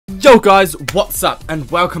Yo guys, what's up and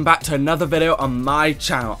welcome back to another video on my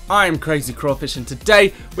channel. I am CrazyCrawfish and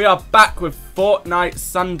today we are back with Fortnite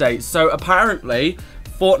Sunday. So apparently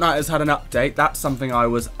Fortnite has had an update. That's something I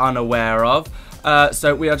was unaware of.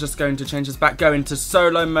 So we are just going to change this back, go into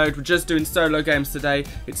solo mode. We're just doing solo games today.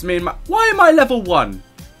 It's me and my... Why am I level 1?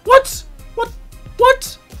 What?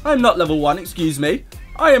 What? I'm not level 1, excuse me.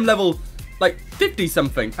 I am level, like, 50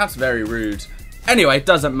 something. That's very rude. Anyway,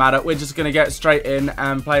 doesn't matter. We're just going to get straight in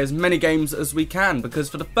and play as many games as we can. Because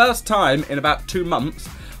for the first time in about 2 months,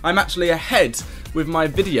 I'm actually ahead with my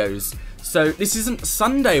videos. So this isn't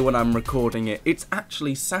Sunday when I'm recording it. It's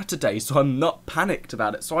actually Saturday, so I'm not panicked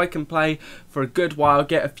about it. So I can play for a good while,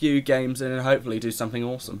 get a few games in, and hopefully do something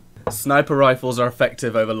awesome. Sniper rifles are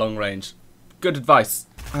effective over long range. Good advice.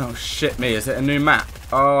 Oh, shit me. Is it a new map?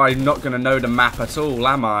 Oh, I'm not going to know the map at all,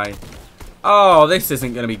 am I? Oh, this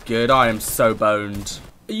isn't going to be good. I am so boned.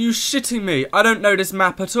 Are you shitting me? I don't know this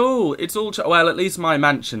map at all. It's all... Well, at least my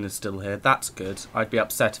mansion is still here. That's good. I'd be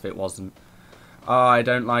upset if it wasn't. Oh, I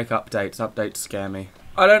don't like updates. Updates scare me.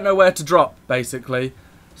 I don't know where to drop, basically.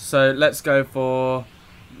 So, let's go for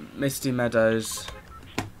Misty Meadows.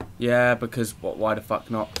 Yeah, because why the fuck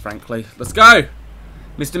not, frankly. Let's go!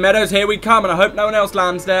 Misty Meadows, here we come, and I hope no one else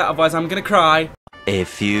lands there, otherwise I'm gonna cry. A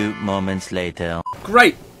few moments later.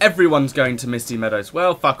 Great! Everyone's going to Misty Meadows.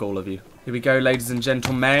 Well, fuck all of you. Here we go, ladies and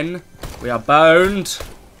gentlemen. We are boned.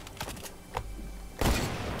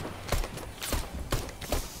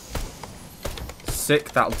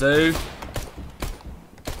 Sick, that'll do.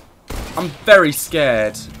 I'm very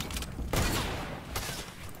scared.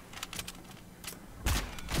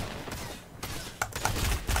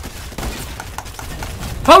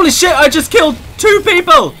 Holy shit, I just killed 2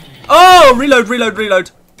 people! Oh,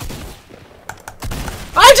 reload.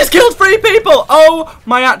 I just killed 3 people! Oh,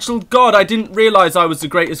 my actual god, I didn't realise I was the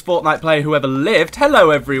greatest Fortnite player who ever lived.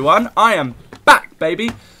 Hello, everyone. I am back,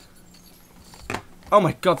 baby. Oh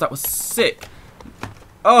my god, that was sick.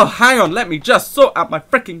 Oh, hang on, let me just sort out my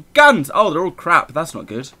freaking guns. Oh, they're all crap. That's not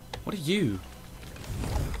good. What are you?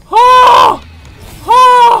 Oh!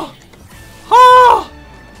 Oh! Oh!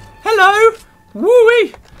 Hello!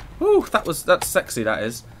 Woo-wee! Ooh, that's sexy, that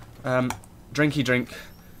is. Drinky drink.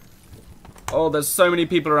 Oh, there's so many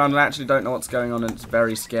people around and I actually don't know what's going on and it's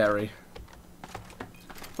very scary.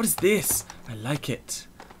 What is this? I like it.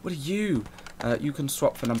 What are you? You can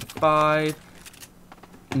swap for number 5.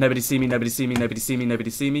 Nobody see me, nobody see me, nobody see me, nobody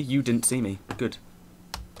see me. You didn't see me. Good.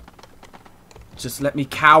 Just let me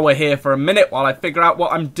cower here for a minute while I figure out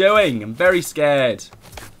what I'm doing. I'm very scared.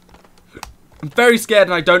 I'm very scared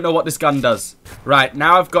and I don't know what this gun does. Right,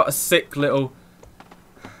 now I've got a sick little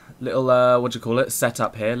what do you call it,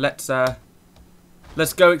 setup here. Let's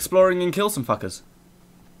go exploring and kill some fuckers.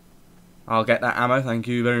 I'll get that ammo, thank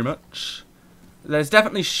you very much. There's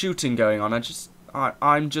definitely shooting going on.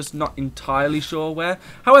 I'm just not entirely sure where.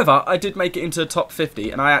 However, I did make it into the top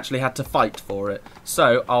 50 and I actually had to fight for it.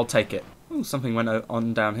 So, I'll take it. Ooh, something went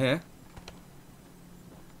on down here.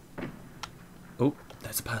 Oh,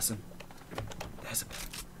 there's a person. There's a...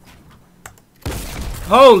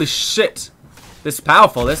 Holy shit! This is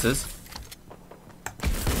powerful, this is.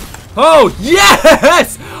 Oh,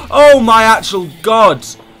 yes! Oh, my actual god.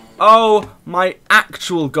 Oh, my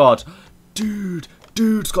actual god.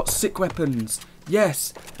 Dude's got sick weapons.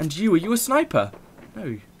 Yes. And are you a sniper? No,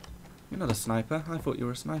 you're not a sniper. I thought you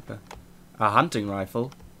were a sniper. A hunting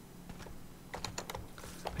rifle.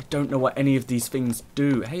 I don't know what any of these things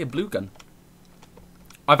do. Hey, a blue gun.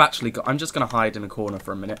 I'm just going to hide in a corner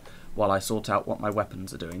for a minute while I sort out what my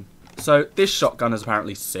weapons are doing. So, this shotgun is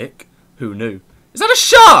apparently sick. Who knew? Is that a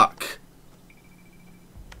shark?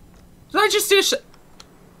 Did I just see a shark?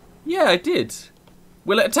 Yeah, I did.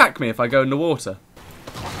 Will it attack me if I go in the water?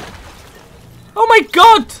 Oh my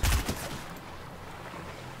god!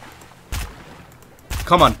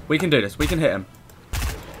 Come on, we can do this. We can hit him.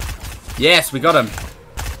 Yes, we got him.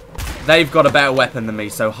 They've got a better weapon than me,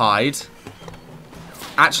 so hide.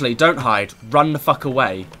 Actually, don't hide. Run the fuck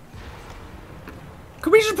away.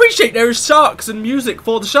 Can we just appreciate there is sharks and music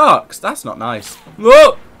for the sharks? That's not nice.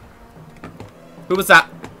 Whoa! Who was that?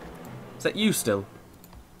 Is that you still?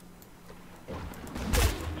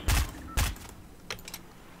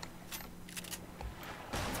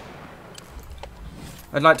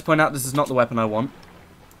 I'd like to point out this is not the weapon I want.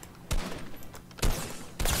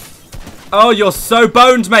 Oh, you're so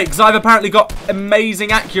boned, mate, because I've apparently got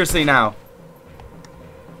amazing accuracy now.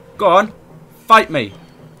 Go on. Fight me.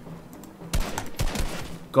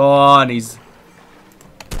 Go on, he's...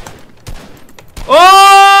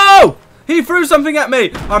 Oh! He threw something at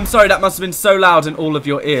me! I'm sorry, that must have been so loud in all of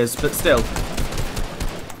your ears, but still.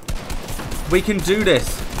 We can do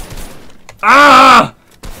this. Ah!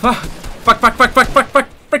 Fuck, fuck, fuck, fuck, fuck, fuck, fuck,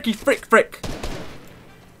 fricky, frick, frick.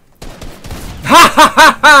 Ha ha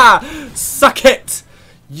ha ha! Suck it!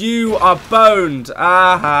 You are boned.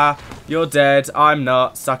 Aha. You're dead. I'm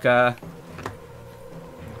not. Sucker.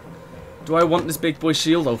 Do I want this big boy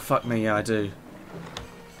shield? Oh, fuck me. Yeah, I do.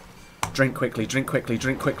 Drink quickly, drink quickly,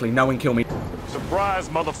 drink quickly. No one kill me. Surprise,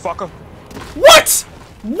 motherfucker. What?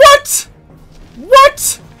 What?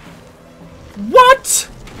 What? What?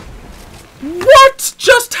 What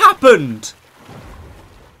just happened?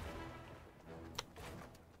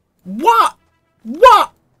 What?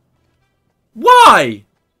 What? Why?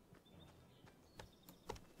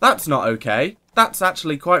 That's not okay. That's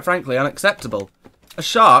actually, quite frankly, unacceptable. A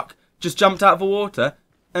shark just jumped out of the water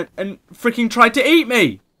and freaking tried to eat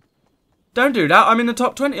me. Don't do that. I'm in the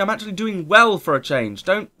top 20. I'm actually doing well for a change.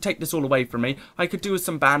 Don't take this all away from me. I could do with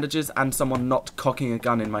some bandages and someone not cocking a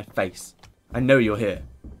gun in my face. I know you're here.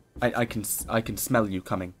 I can smell you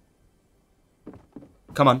coming.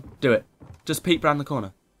 Come on, do it. Just peep round the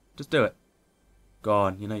corner. Just do it. Go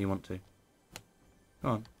on, you know you want to. Go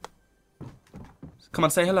on. Come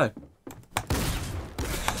on, say hello.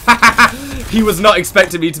 He was not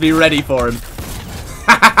expecting me to be ready for him.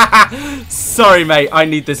 Sorry, mate. I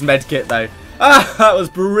need this med kit, though. That was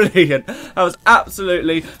brilliant. That was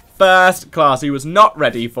absolutely first class. He was not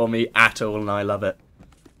ready for me at all, and I love it.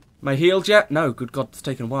 Am I healed yet? No, good God, it's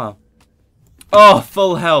taken a while. Oh,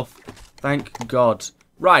 full health. Thank God.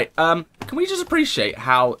 Right, can we just appreciate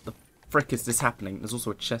how the frick is this happening? There's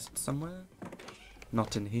also a chest somewhere.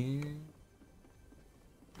 Not in here.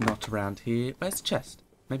 Not around here. Where's the chest?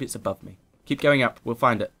 Maybe it's above me. Keep going up. We'll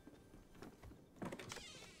find it.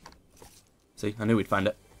 See, I knew we'd find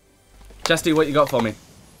it. Chesty, what you got for me?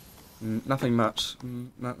 Nothing much.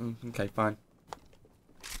 Okay, fine.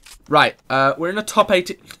 Right, we're in the top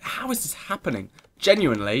 8. How is this happening?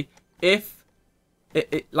 Genuinely, if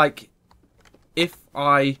if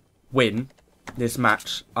I win this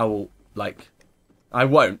match, I will, I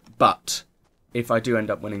won't, but if I do end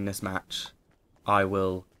up winning this match,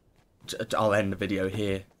 I'll end the video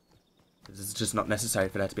here. It's just not necessary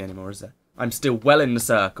for there to be any more, is there? I'm still well in the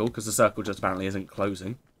circle, because the circle just apparently isn't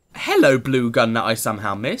closing. Hello, blue gun that I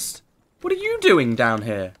somehow missed. What are you doing down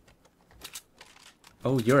here?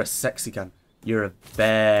 Oh, you're a sexy gun. You're a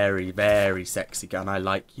very, very sexy gun. I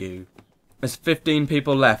like you. There's 15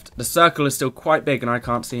 people left. The circle is still quite big and I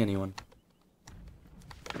can't see anyone.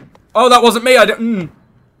 Oh, that wasn't me. I didn't.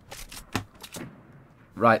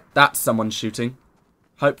 Right, that's someone shooting.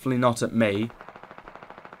 Hopefully not at me.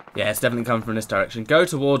 Yeah, it's definitely coming from this direction. Go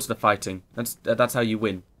towards the fighting. That's how you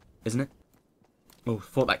win, isn't it? Oh,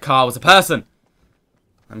 thought that car was a person.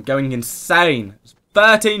 I'm going insane. There's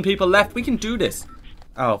 13 people left. We can do this.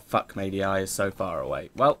 Oh, fuck me. The eye is so far away.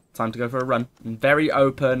 Well, time to go for a run. I'm very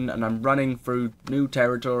open, and I'm running through new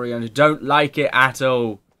territory, and I don't like it at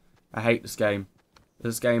all. I hate this game.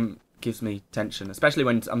 This game gives me tension, especially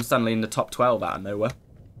when I'm suddenly in the top 12 out of nowhere.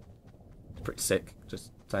 It's pretty sick,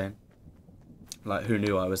 just saying. Like, who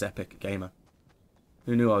knew I was epic gamer?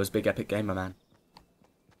 Who knew I was big epic gamer, man?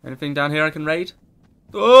 Anything down here I can raid?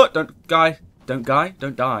 Oh, don't die. Don't die.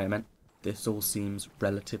 Don't die, I meant. This all seems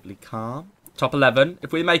relatively calm. Top 11.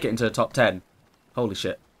 If we make it into the top 10. Holy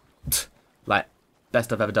shit. Like,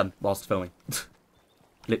 best I've ever done whilst filming.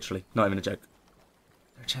 Literally. Not even a joke.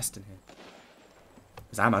 There's a chest in here.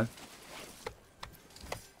 There's ammo.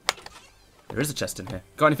 There is a chest in here.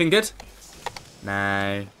 Got anything good?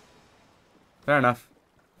 No. Fair enough.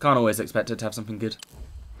 Can't always expect it to have something good.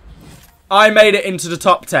 I made it into the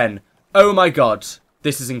top 10. Oh my god.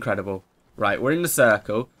 This is incredible. Right, we're in the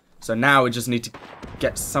circle. So now we just need to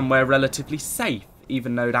get somewhere relatively safe.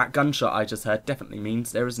 Even though that gunshot I just heard definitely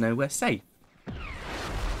means there is nowhere safe.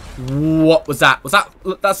 What was that?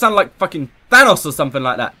 That sounded like fucking Thanos or something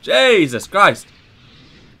like that. Jesus Christ.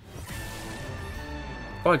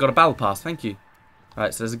 Oh, I got a battle pass. Thank you.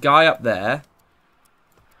 Alright, so there's a guy up there.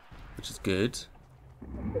 Which is good.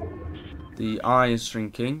 The eye is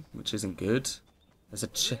shrinking, which isn't good. There's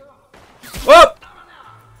a Whoa!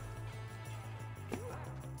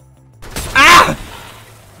 Ah!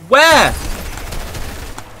 Where?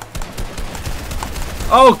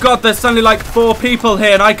 Oh god, there's suddenly like 4 people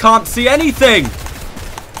here and I can't see anything!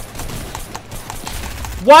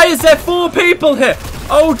 Why is there 4 people here?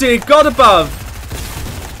 Oh dear god above!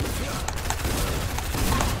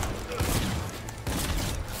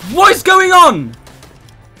 What is going on?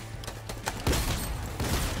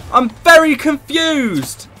 I'm very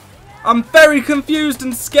confused. I'm very confused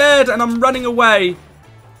and scared and I'm running away.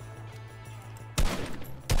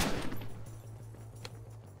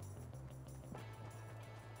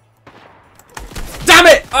 Damn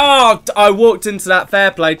it! Oh, I walked into that. Fair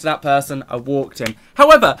play to that person. I walked in.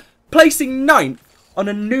 However, placing 9th on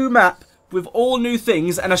a new map with all new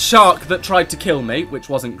things and a shark that tried to kill me, which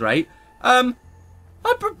wasn't great. I'm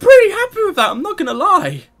pretty happy with that, I'm not gonna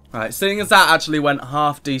lie. Alright, seeing as that actually went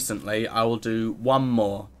half decently, I will do one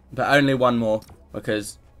more. But only one more,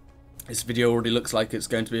 because this video already looks like it's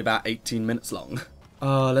going to be about 18 minutes long.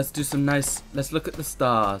 Oh, let's do some nice... Let's look at the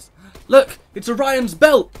stars. Look, it's Orion's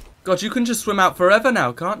belt. God, you can just swim out forever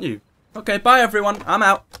now, can't you? Okay, bye everyone, I'm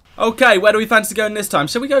out. Okay, where do we fancy going this time?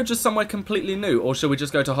 Shall we go just somewhere completely new, or shall we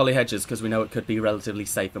just go to Holly Hedges, because we know it could be relatively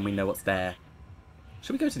safe and we know what's there?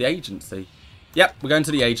 Shall we go to the agency? Yep, we're going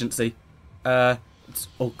to the agency. Oh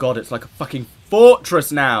god, it's like a fucking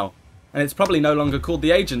fortress now. And it's probably no longer called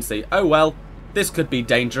the agency. Oh well, this could be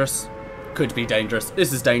dangerous. Could be dangerous.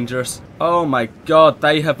 This is dangerous. Oh my god,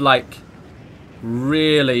 they have like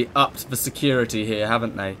really upped the security here,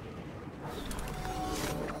 haven't they?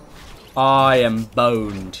 I am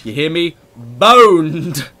boned. You hear me?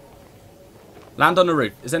 Boned! Land on the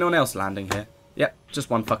roof. Is anyone else landing here? Yep, just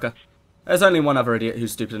one fucker. There's only one other idiot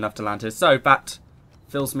who's stupid enough to land here, so that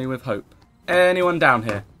fills me with hope. Anyone down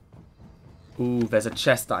here? Ooh, there's a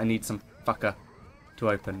chest that I need some fucker to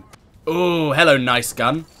open. Ooh, hello, nice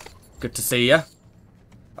gun. Good to see ya.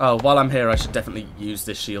 Oh, while I'm here, I should definitely use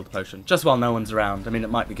this shield potion. Just while no one's around. I mean, it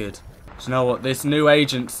might be good. Do you know what? This new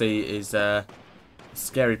agency is a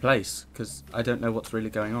scary place, because I don't know what's really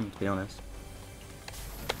going on, to be honest.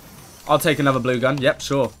 I'll take another blue gun. Yep,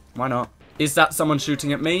 sure. Why not? Is that someone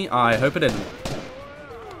shooting at me? I hope it isn't.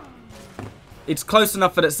 It's close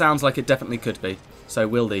enough that it sounds like it definitely could be. So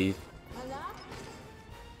we'll leave.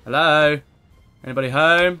 Hello? Anybody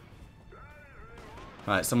home?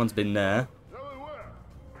 Right, someone's been there.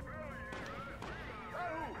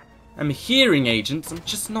 I'm hearing agents. I'm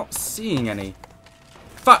just not seeing any.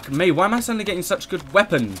 Fuck me. Why am I suddenly getting such good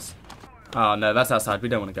weapons? Oh, no. That's outside. We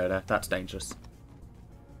don't want to go there. That's dangerous.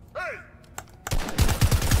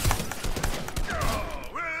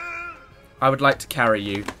 I would like to carry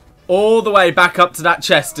you all the way back up to that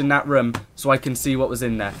chest in that room so I can see what was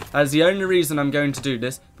in there. That is the only reason I'm going to do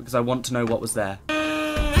this, because I want to know what was there.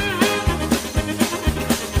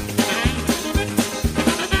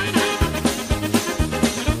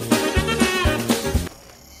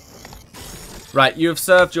 Right, you have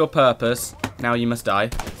served your purpose. Now you must die.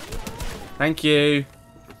 Thank you.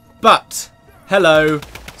 But, hello,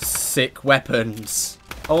 sick weapons.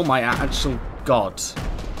 Oh my actual god.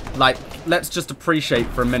 Like, let's just appreciate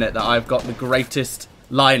for a minute that I've got the greatest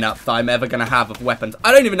lineup that I'm ever going to have of weapons.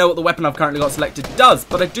 I don't even know what the weapon I've currently got selected does,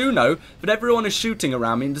 but I do know that everyone is shooting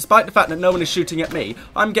around me, and despite the fact that no one is shooting at me,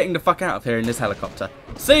 I'm getting the fuck out of here in this helicopter.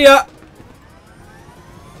 See ya!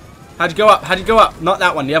 How'd you go up? How'd you go up? Not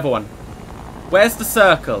that one, the other one. Where's the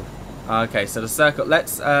circle? Okay, so the circle,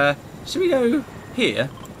 let's, should we go here?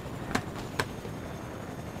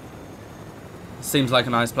 Seems like a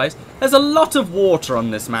nice place. There's a lot of water on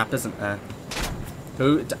this map, isn't there?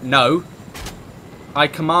 Who? No. I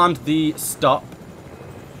command the stop.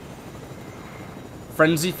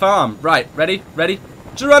 Frenzy Farm. Right, ready? Ready?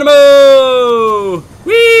 Geronimo!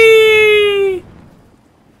 Whee!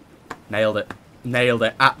 Nailed it. Nailed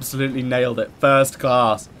it. Absolutely nailed it. First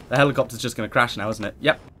class. The helicopter's just going to crash now, isn't it?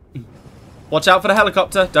 Yep. Watch out for the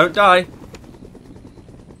helicopter. Don't die.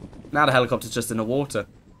 Now the helicopter's just in the water.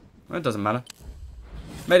 Well, it doesn't matter.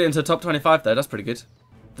 Made it into the top 25 though. That's pretty good.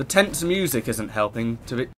 The tense music isn't helping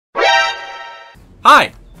to be...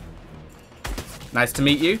 Hi! Nice to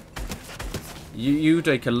meet you. You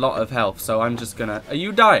take a lot of health, so I'm just gonna... Are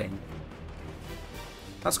you dying?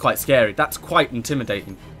 That's quite scary. That's quite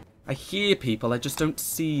intimidating. I hear people, I just don't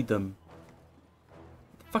see them.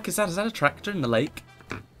 What the fuck is that? Is that a tractor in the lake?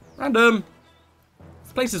 Random!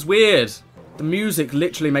 This place is weird. The music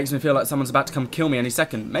literally makes me feel like someone's about to come kill me any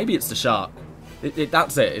second. Maybe it's the shark.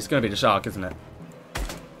 That's it. It's going to be the shark, isn't it?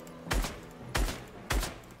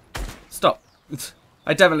 Stop.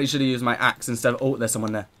 I definitely should have used my axe instead of... Oh, there's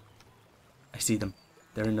someone there. I see them.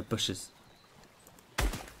 They're in the bushes.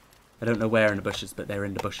 I don't know where in the bushes, but they're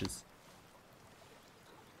in the bushes.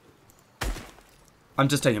 I'm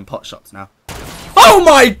just taking pot shots now. Oh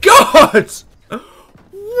my god!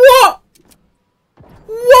 What?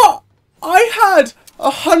 What? I had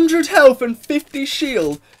 100 health and 50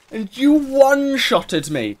 shield, and you one-shotted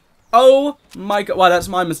me. Oh my god. Well, that's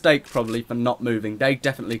my mistake probably for not moving. They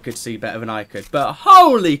definitely could see better than I could. But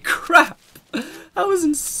holy crap. That was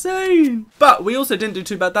insane. But we also didn't do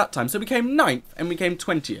too bad that time. So we came 9th and we came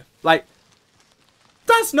 20th. Like,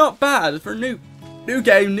 that's not bad for a new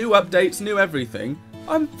game, new updates, new everything.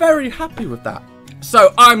 I'm very happy with that.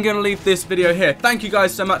 So I'm going to leave this video here. Thank you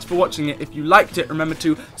guys so much for watching it. If you liked it, remember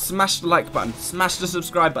to smash the like button, smash the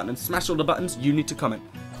subscribe button, and smash all the buttons you need to comment.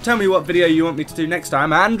 Tell me what video you want me to do next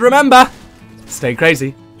time, and remember, stay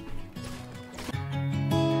crazy.